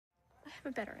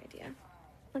have a better idea.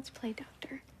 Let's play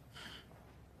doctor.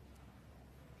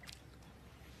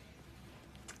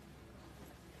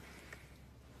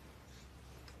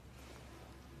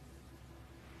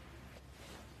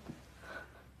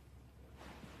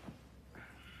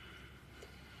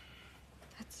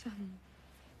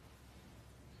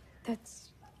 That's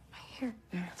my hair.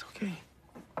 Yeah, it's okay.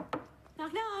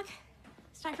 Knock, knock.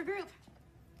 It's time for group.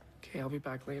 Okay, I'll be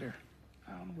back later.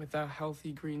 With a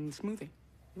healthy green smoothie.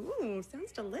 Ooh,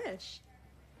 sounds delish.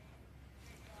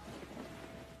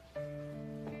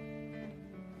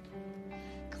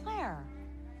 Claire,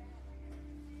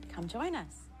 come join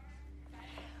us.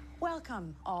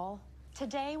 Welcome, all.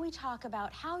 Today we talk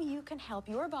about how you can help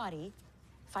your body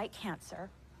fight cancer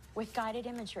with guided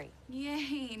imagery.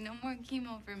 Yay, no more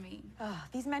chemo for me.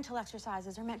 These mental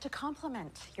exercises are meant to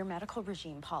complement your medical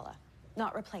regime, Paula,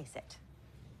 not replace it.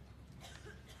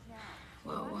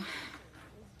 Whoa.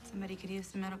 Somebody could use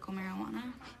some medical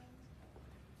marijuana.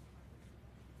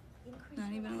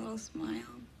 Not even a little smile.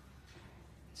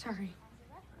 Sorry.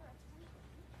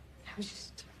 I was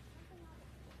just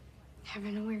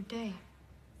having a weird day.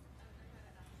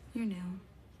 You're new.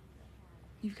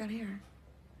 You've got hair.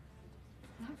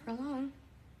 Not for long.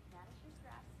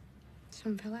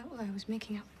 Some fell out while I was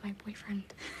making out with my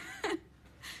boyfriend.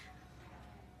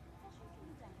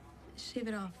 Shave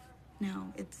it off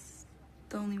now. It's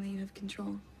the only way you have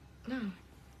control. No,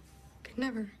 could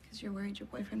never. Because you're worried your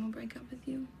boyfriend will break up with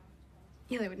you.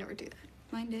 Eli would never do that.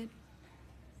 Mine did.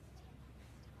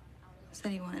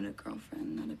 Said he wanted a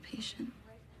girlfriend, not a patient.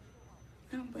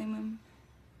 I don't blame him.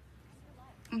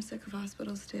 I'm sick of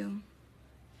hospitals, too.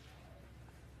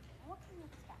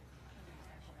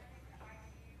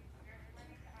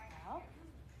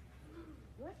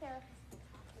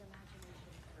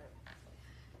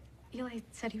 Eli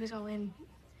said he was all in.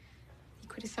 He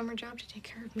quit his summer job to take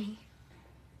care of me.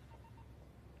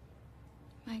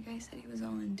 My guy said he was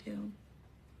all in, too.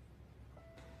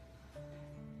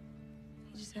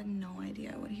 He just had no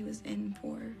idea what he was in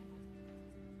for.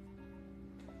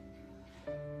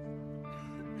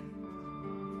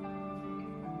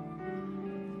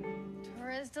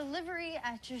 Torres delivery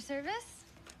at your service.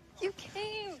 You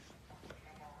came!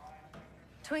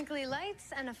 Twinkly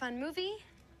lights and a fun movie.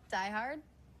 Die Hard.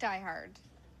 Die Hard.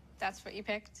 That's what you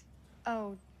picked?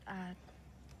 Oh,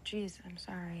 geez, I'm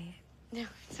sorry. No,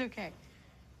 it's okay.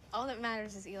 All that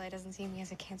matters is Eli doesn't see me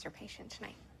as a cancer patient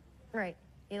tonight. Right.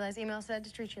 Eli's email said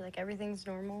to treat you like everything's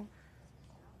normal.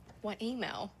 What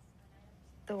email?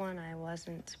 The one I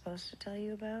wasn't supposed to tell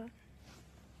you about.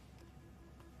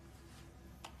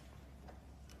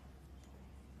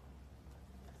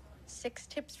 Six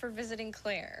tips for visiting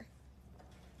Claire.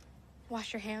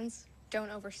 Wash your hands.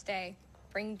 Don't overstay.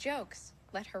 Bring jokes.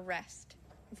 Let her rest.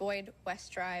 Avoid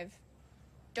West Drive.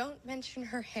 Don't mention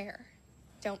her hair.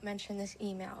 Don't mention this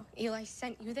email. Eli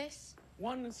sent you this?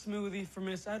 One smoothie for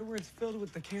Miss Edwards filled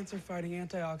with the cancer-fighting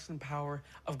antioxidant power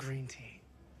of green tea.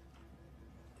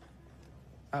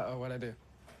 Uh-oh, what'd I do?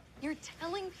 You're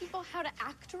telling people how to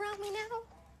act around me now?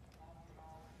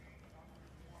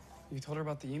 You told her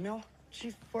about the email?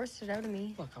 She forced it out of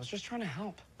me. Look, I was just trying to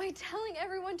help. By telling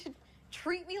everyone to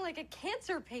treat me like a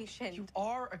cancer patient. You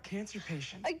are a cancer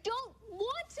patient. I don't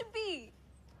want to be.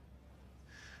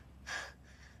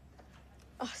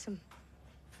 Awesome.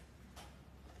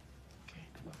 Okay,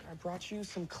 look, I brought you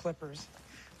some clippers.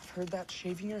 I've heard that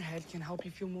shaving your head can help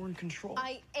you feel more in control.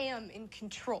 I am in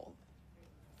control.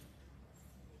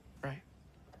 Right.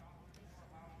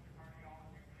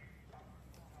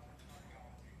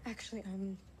 Actually,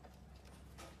 I'm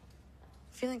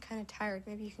feeling kind of tired.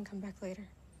 Maybe you can come back later.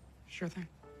 Sure thing.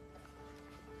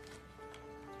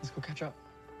 Let's go catch up.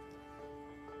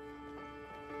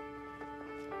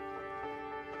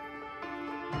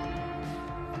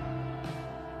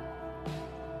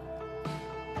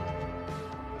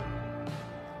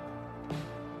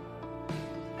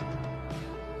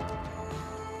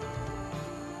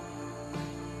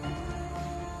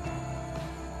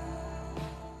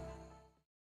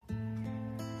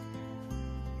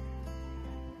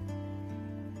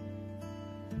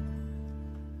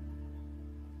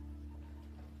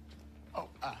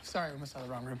 Sorry, we must have the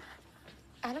wrong room.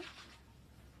 Adam?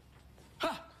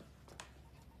 Huh!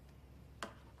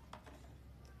 What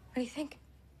do you think?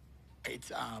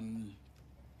 It's, I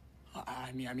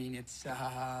mean, it's,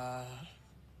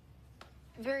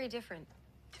 Very different.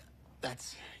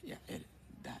 that's, yeah,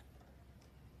 that.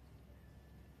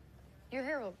 Your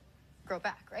hair will grow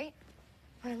back, right?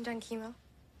 When I'm done chemo?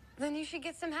 Then you should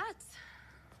get some hats.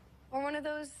 Or one of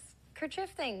those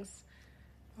kerchief things.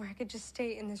 Or I could just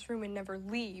stay in this room and never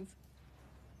leave.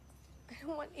 I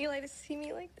don't want Eli to see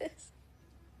me like this.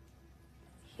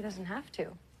 He doesn't have to.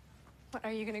 What,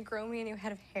 are you gonna grow me a new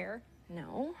head of hair?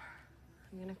 No.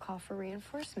 I'm gonna call for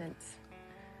reinforcements.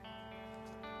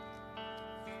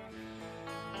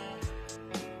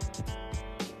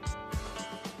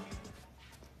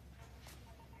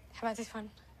 How about this one?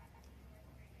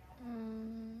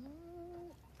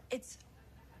 It's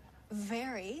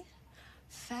very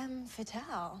femme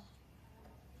fatale.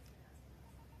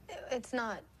 It's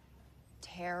not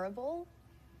terrible.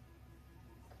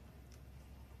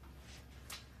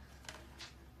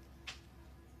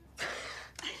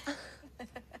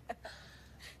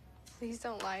 Please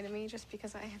don't lie to me just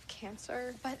because I have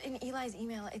cancer. But in Eli's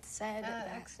email, it said that...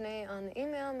 X-nay on the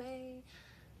email, May.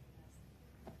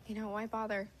 You know, why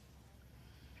bother?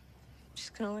 I'm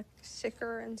just gonna look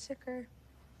sicker and sicker.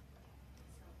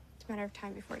 It's a matter of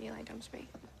time before Eli dumps me.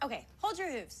 Okay, hold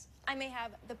your hooves. I may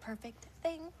have the perfect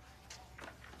thing.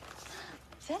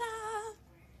 Ta-da!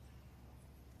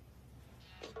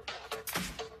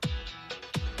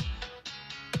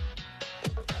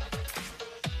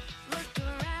 Look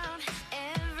around,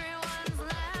 everyone's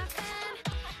laughing.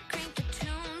 Crank the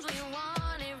tunes, we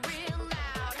want it real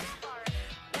loud.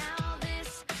 Now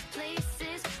this place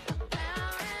is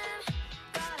a-powering.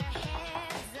 Got our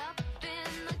heads up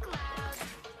in the clouds.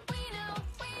 We know,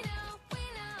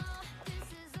 this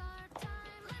is our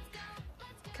time. Let's go.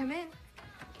 Come in.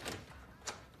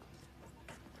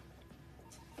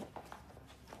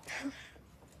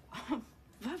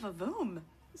 Va-va-voom.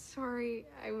 Sorry,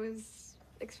 I was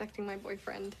expecting my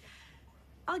boyfriend.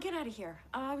 I'll get out of here.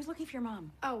 I was looking for your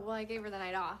mom. Oh, well, I gave her the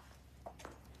night off.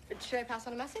 Should I pass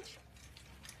on a message?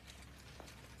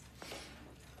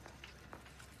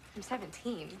 I'm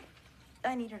 17.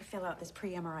 I need her to fill out this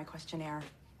pre-MRI questionnaire.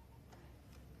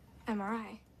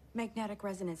 MRI. Magnetic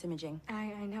resonance imaging.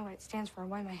 I know what it stands for.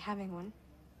 Why am I having one?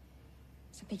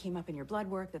 Something came up in your blood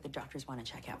work that the doctors want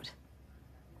to check out.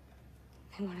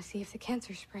 I want to see if the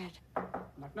cancer spread.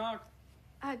 Knock, knock.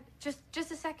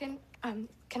 Just a second. Can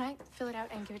I fill it out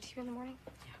and give it to you in the morning?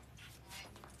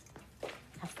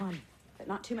 Have fun, but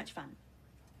not too much fun.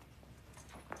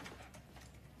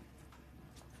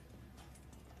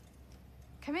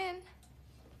 Come in.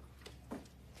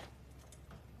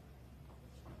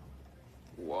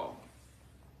 Whoa.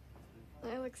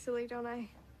 I look silly, don't I?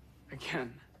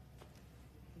 Again.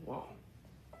 Whoa.